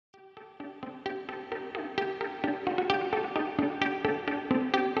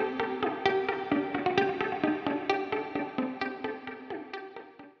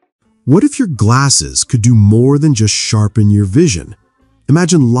What if your glasses could do more than just sharpen your vision?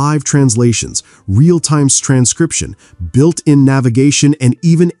 Imagine live translations, real-time transcription, built-in navigation, and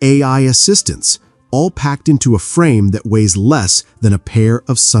even AI assistance, all packed into a frame that weighs less than a pair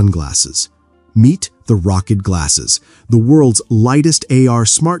of sunglasses. Meet the Rokid Glasses, the world's lightest AR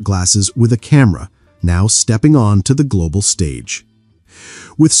smart glasses with a camera, now stepping on to the global stage.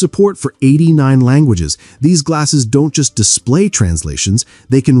 With support for 89 languages, these glasses don't just display translations,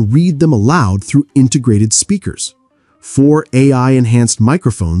 they can read them aloud through integrated speakers. 4 AI-enhanced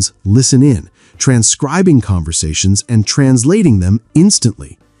microphones listen in, transcribing conversations and translating them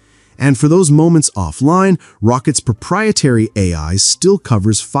instantly. And for those moments offline, Rokid's proprietary AI still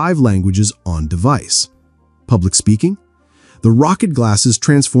covers 5 languages on device. Public speaking? The Rokid Glasses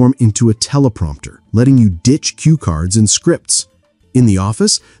transform into a teleprompter, letting you ditch cue cards and scripts. In the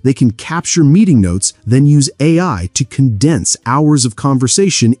office, they can capture meeting notes, then use AI to condense hours of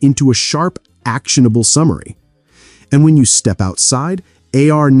conversation into a sharp, actionable summary. And when you step outside,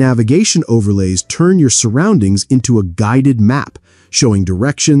 AR navigation overlays turn your surroundings into a guided map, showing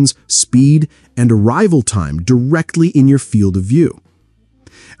directions, speed, and arrival time directly in your field of view.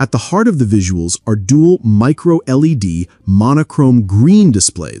 At the heart of the visuals are dual micro-LED monochrome green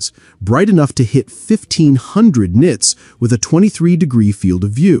displays, bright enough to hit 1500 nits with a 23-degree field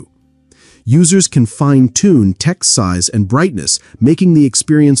of view. Users can fine-tune text size and brightness, making the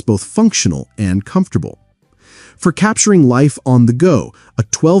experience both functional and comfortable. For capturing life on the go, a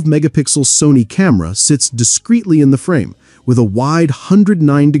 12-megapixel Sony camera sits discreetly in the frame, with a wide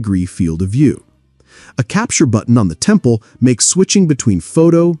 109-degree field of view. A capture button on the temple makes switching between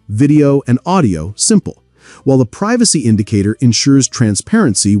photo, video, and audio simple, while the privacy indicator ensures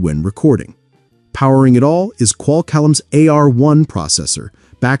transparency when recording. Powering it all is Qualcomm's AR1 processor,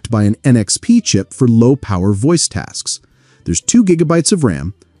 backed by an NXP chip for low-power voice tasks. There's 2 GB of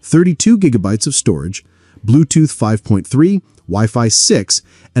RAM, 32 GB of storage, Bluetooth 5.3, Wi-Fi 6,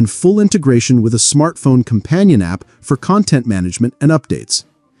 and full integration with a smartphone companion app for content management and updates.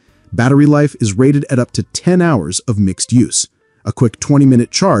 Battery life is rated at up to 10 hours of mixed use. A quick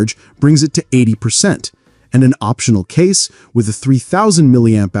 20-minute charge brings it to 80%, and an optional case with a 3000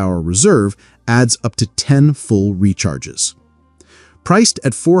 mAh reserve adds up to 10 full recharges. Priced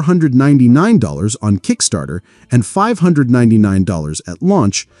at $499 on Kickstarter and $599 at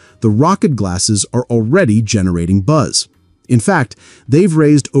launch, the Rokid Glasses are already generating buzz. In fact, they've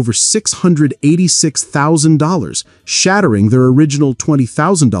raised over $686,000, shattering their original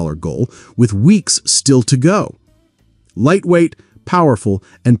 $20,000 goal with weeks still to go. Lightweight, powerful,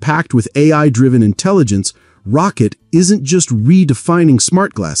 and packed with AI-driven intelligence, Rokid isn't just redefining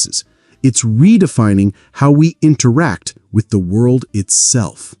smart glasses. It's redefining how we interact with the world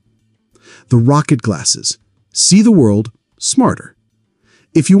itself. The Rokid Glasses. See the world smarter.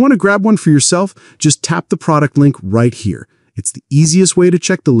 If you want to grab one for yourself, just tap the product link right here. It's the easiest way to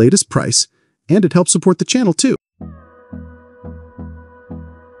check the latest price, and it helps support the channel too.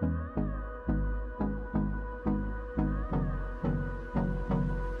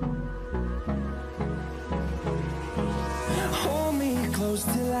 Hold me close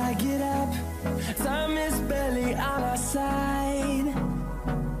till I get up. Time is barely on our side.